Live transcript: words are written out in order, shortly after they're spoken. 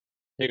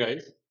Hey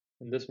guys,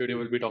 in this video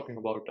we'll be talking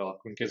about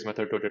Quincke's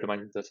method to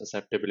determine the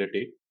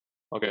susceptibility.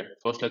 Okay,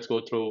 first let's go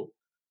through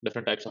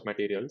different types of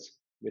materials.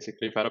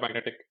 Basically,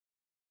 ferromagnetic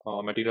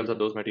materials are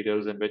those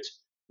materials in which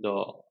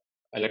the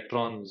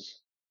electrons,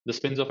 the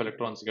spins of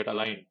electrons get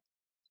aligned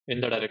in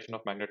the direction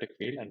of magnetic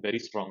field and very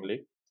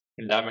strongly.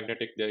 In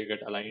diamagnetic, they get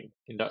aligned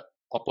in the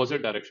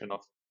opposite direction of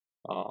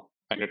uh,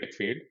 magnetic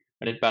field.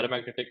 And in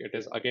paramagnetic, it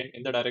is again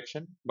in the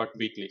direction but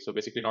weakly. So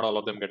basically, not all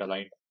of them get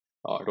aligned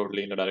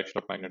totally in the direction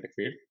of magnetic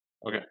field.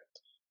 Okay.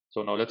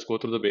 So now let's go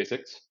through the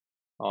basics.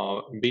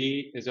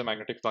 B is your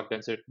magnetic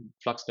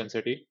flux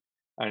density,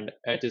 and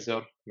H is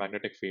your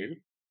magnetic field.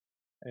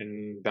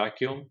 In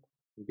vacuum,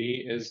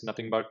 B is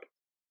nothing but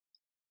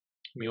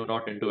mu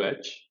naught into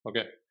H.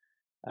 Okay,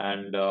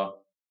 and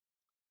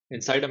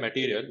inside a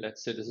material,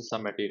 let's say this is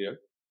some material,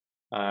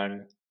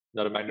 and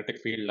there are magnetic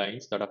field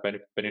lines that are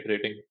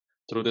penetrating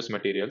through this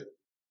material.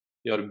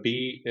 Your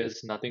B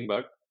is nothing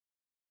but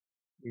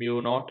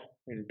mu naught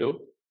into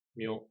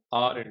mu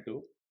R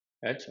into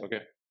H. Okay,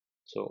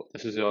 so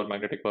this is your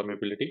magnetic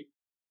permeability.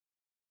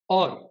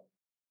 Or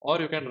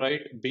you can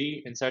write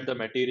B inside the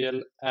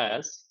material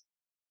as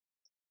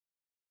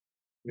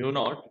mu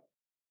naught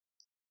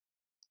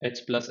H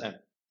plus M.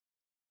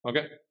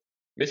 Okay.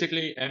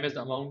 Basically, M is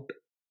the amount,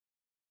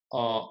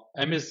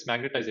 M is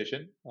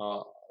magnetization,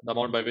 the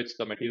amount by which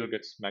the material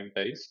gets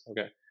magnetized.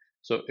 Okay.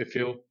 So if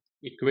you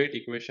equate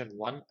equation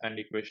 1 and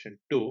equation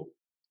 2,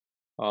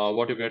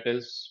 what you get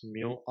is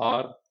mu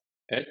R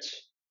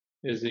H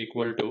is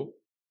equal to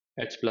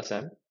H plus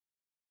M.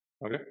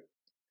 Okay.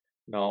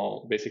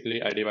 Now, basically,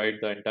 I divide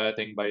the entire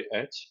thing by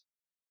H.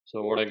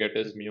 So what I get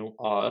is mu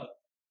R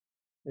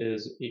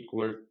is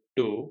equal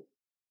to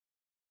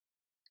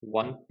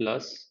 1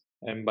 plus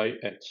m by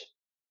h.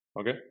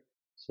 Okay,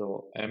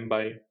 so m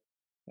by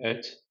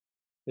h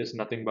is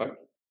nothing but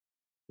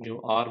mu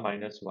r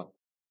minus 1.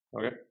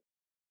 Okay,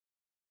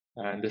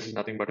 and this is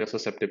nothing but your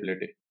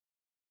susceptibility.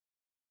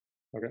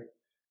 Okay,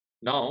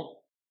 now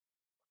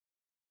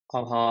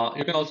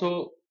you can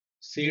also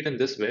see it in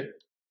this way.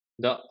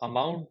 The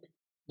amount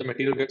the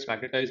material gets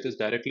magnetized is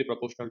directly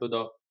proportional to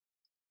the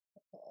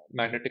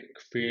magnetic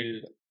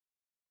field.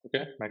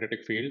 Okay,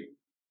 magnetic field,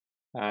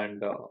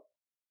 and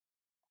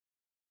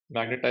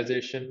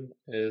magnetization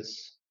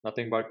is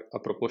nothing but a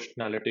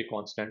proportionality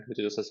constant, which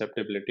is a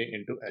susceptibility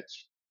into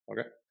h.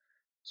 Okay,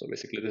 so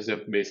basically this is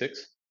the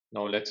basics.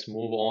 Now let's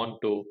move on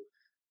to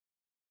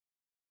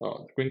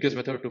Quincke's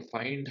method to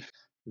find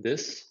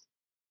this.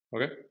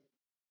 Okay,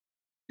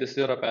 this is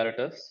your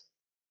apparatus.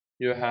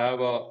 You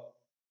have a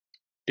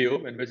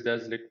tube in which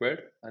there's liquid,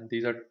 and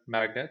these are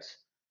magnets.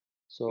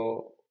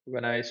 So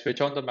when I switch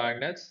on the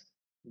magnets,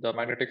 the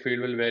magnetic field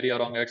will vary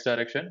along x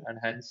direction, and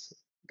hence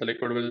the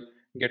liquid will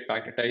get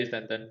magnetized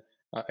and then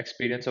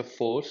experience a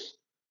force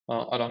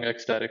along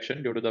x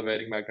direction due to the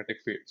varying magnetic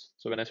fields.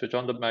 So when I switch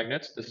on the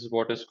magnets, this is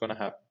what is going to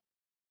happen.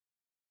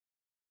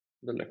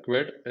 The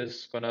liquid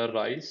is going to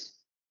rise,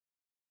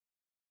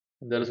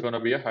 and there is going to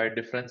be a height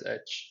difference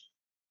h.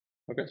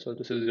 Okay, so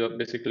this is your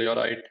basically your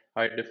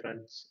height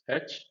difference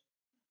h.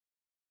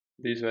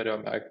 These were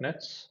your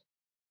magnets.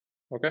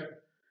 Okay,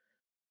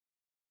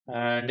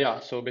 and yeah,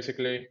 so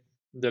basically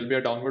there'll be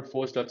a downward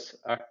force that's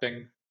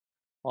acting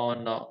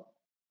on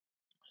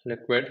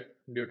liquid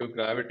due to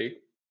gravity,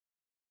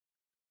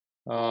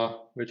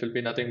 which will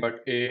be nothing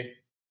but a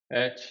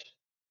h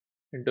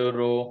into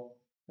rho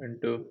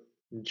into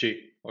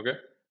g. Okay,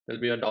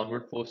 there'll be a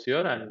downward force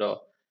here, and the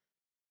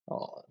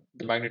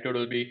magnitude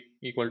will be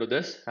equal to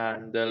this,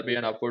 and there'll be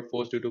an upward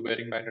force due to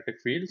varying magnetic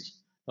fields.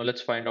 Now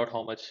let's find out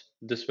how much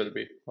this will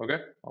be. Okay,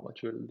 how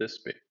much will this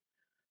be?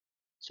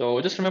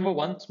 So just remember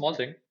one small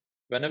thing.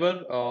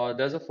 Whenever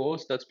there's a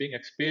force that's being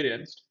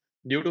experienced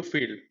due to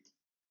field,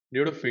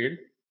 due to field,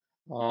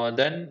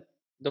 then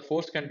the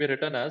force can be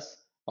written as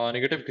a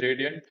negative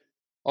gradient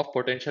of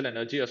potential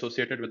energy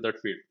associated with that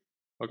field.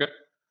 Okay,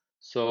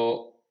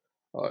 so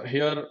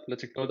here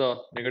let's ignore the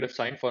negative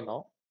sign for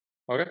now.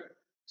 Okay,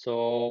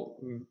 so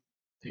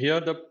here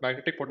the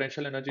magnetic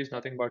potential energy is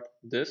nothing but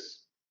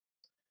this,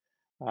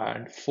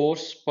 and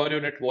force per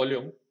unit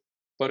volume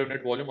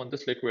on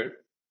this liquid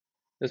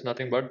is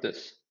nothing but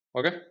this.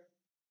 Okay,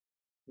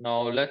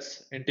 now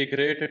let's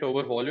integrate it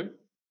over volume.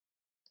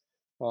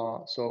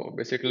 So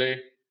basically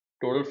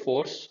total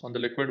force on the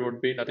liquid would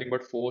be nothing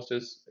but force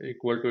is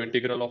equal to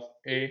integral of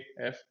A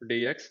F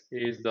dx.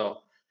 A is the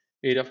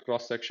area of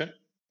cross section,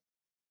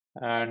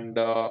 and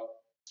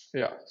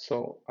yeah,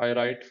 so I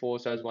write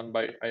force as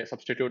I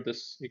substitute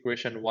this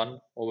equation 1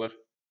 over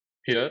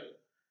here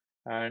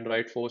and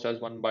write force as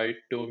 1 by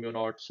 2 mu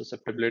naught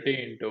susceptibility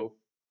into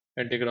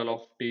integral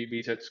of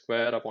dBz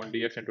square upon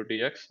dx into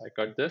dx. I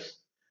cut this,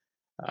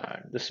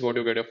 and this is what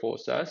you get your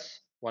force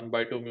as 1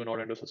 by 2 mu naught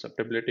into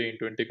susceptibility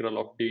into integral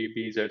of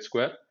dBz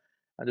square,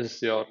 and this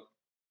is your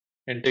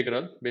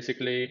integral.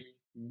 Basically,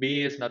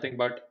 B is nothing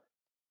but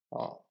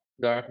uh,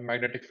 the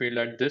magnetic field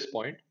at this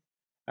point,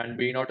 and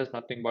B naught is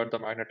nothing but the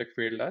magnetic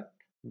field at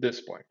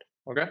this point.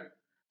 Okay,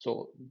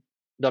 so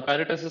the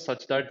apparatus is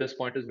such that this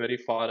point is very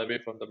far away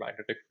from the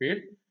magnetic field,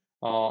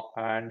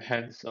 and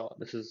hence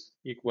this is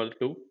equal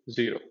to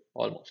 0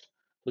 almost.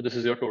 So this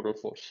is your total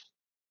force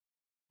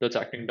that's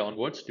acting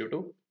downwards due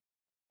to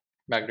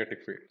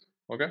magnetic field.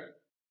 Okay.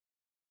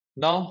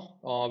 Now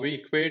we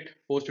equate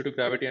force due to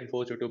gravity and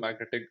force due to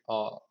magnetic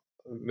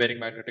varying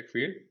magnetic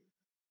field.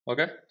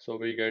 Okay, so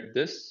we get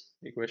this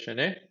equation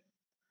A,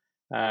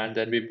 and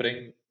then we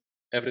bring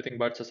everything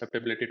but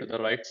susceptibility to the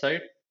right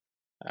side,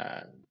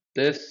 and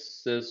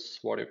this is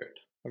what you get.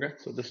 Okay,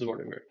 so this is what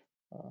you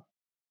get.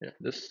 Yeah,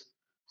 this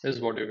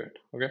is what you get.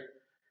 Okay,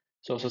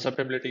 so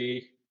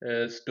susceptibility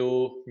is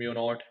 2 mu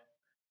naught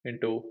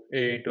into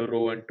A into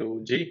rho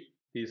into G.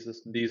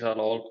 These are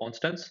all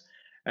constants,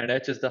 and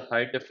H is the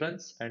height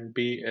difference, and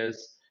B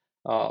is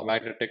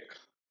magnetic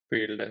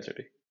field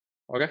density.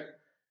 Okay,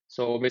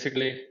 so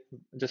basically,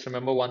 just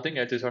remember one thing: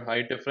 H is your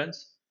height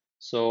difference.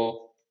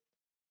 So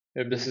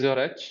if this is your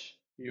H,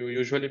 you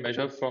usually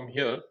measure from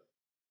here.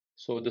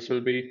 So this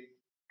will be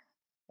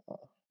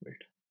wait,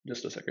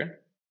 just a second.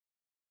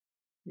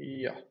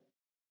 Yeah.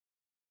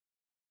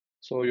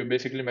 So you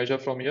basically measure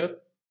from here.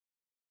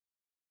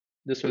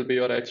 This will be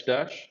your H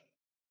dash,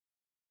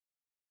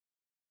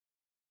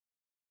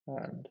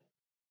 and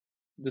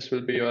this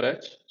will be your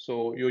H.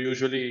 So you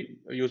usually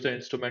use the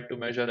instrument to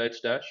measure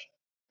H dash.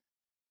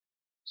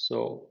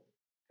 So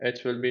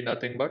H will be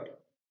nothing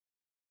but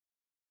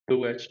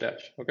 2H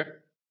dash. Okay.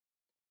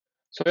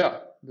 So yeah,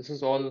 this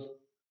is all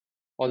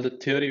the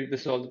theory.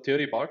 This is all the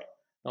theory part.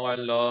 Now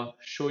I'll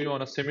show you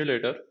on a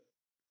simulator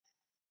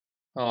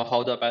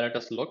how the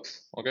apparatus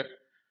looks. Okay,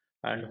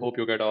 and hope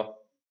you get a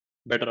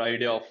better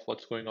idea of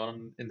what's going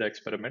on in the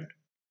experiment.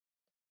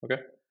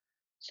 Okay.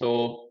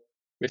 So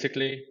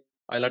basically,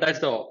 I'll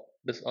attach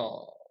this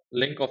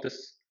link of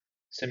this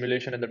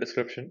simulation in the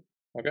description.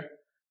 Okay.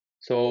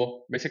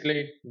 So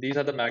basically, these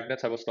are the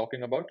magnets I was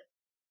talking about.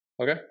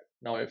 Okay.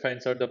 Now, if I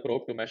insert the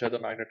probe to measure the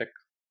magnetic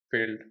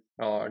field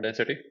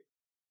density,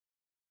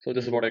 so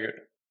this is what I get.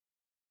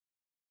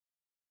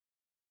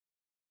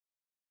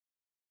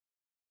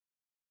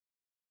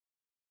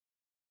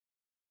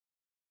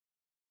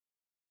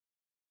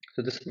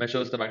 So this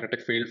measures the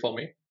magnetic field for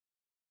me.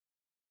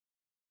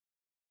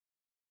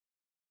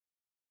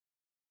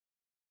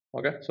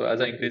 Okay. So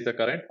as I increase the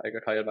current, I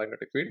get higher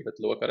magnetic field. With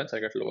lower currents, I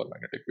get lower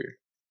magnetic field.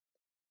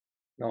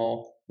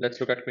 Now let's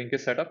look at Quincke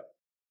setup.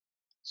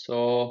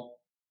 So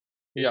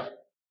yeah,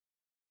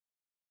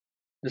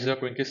 this is a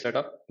Quincke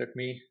setup. Let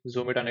me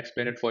zoom it and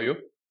explain it for you.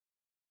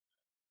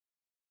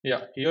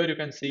 Yeah, here you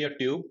can see a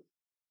tube.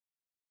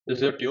 This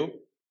is a tube.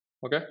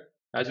 Okay.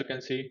 As you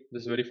can see,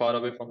 this is very far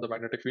away from the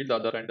magnetic field. The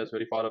other end is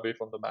very far away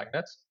from the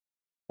magnets.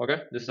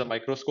 Okay. This is a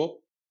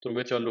microscope through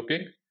which you're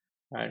looking,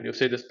 and you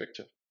see this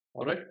picture.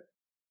 All right.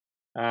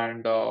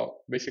 And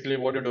basically,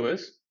 what you do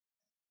is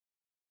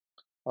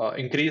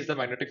increase the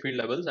magnetic field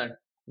levels and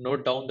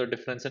note down the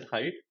difference in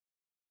height,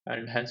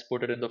 and hence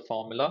put it in the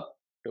formula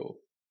to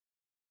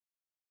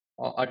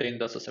attain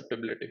the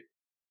susceptibility.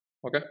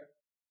 Okay.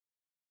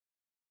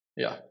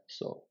 Yeah.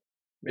 So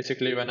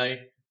basically, when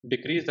I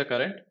decrease the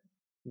current,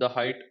 the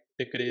height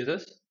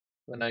decreases.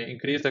 When I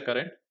increase the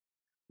current,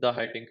 the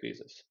height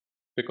increases,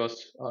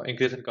 because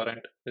increase in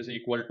current is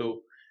equal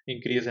to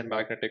increase in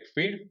magnetic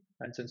field.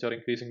 And since you're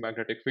increasing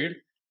magnetic field,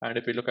 and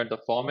if we look at the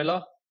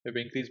formula, if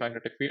we increase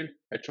magnetic field,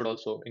 it should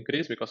also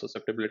increase because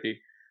susceptibility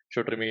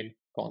should remain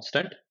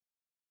constant.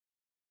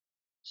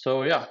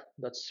 So yeah,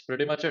 that's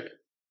pretty much it.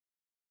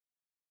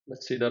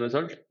 Let's see the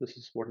result. This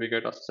is what we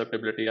get our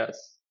susceptibility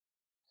as.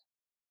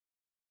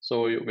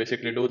 So you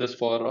basically do this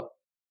for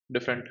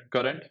different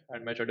current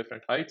and measure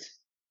different heights,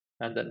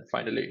 and then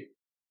finally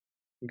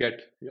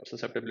get your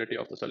susceptibility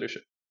of the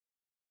solution.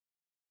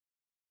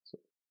 So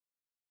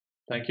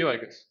thank you, I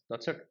guess.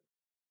 That's it.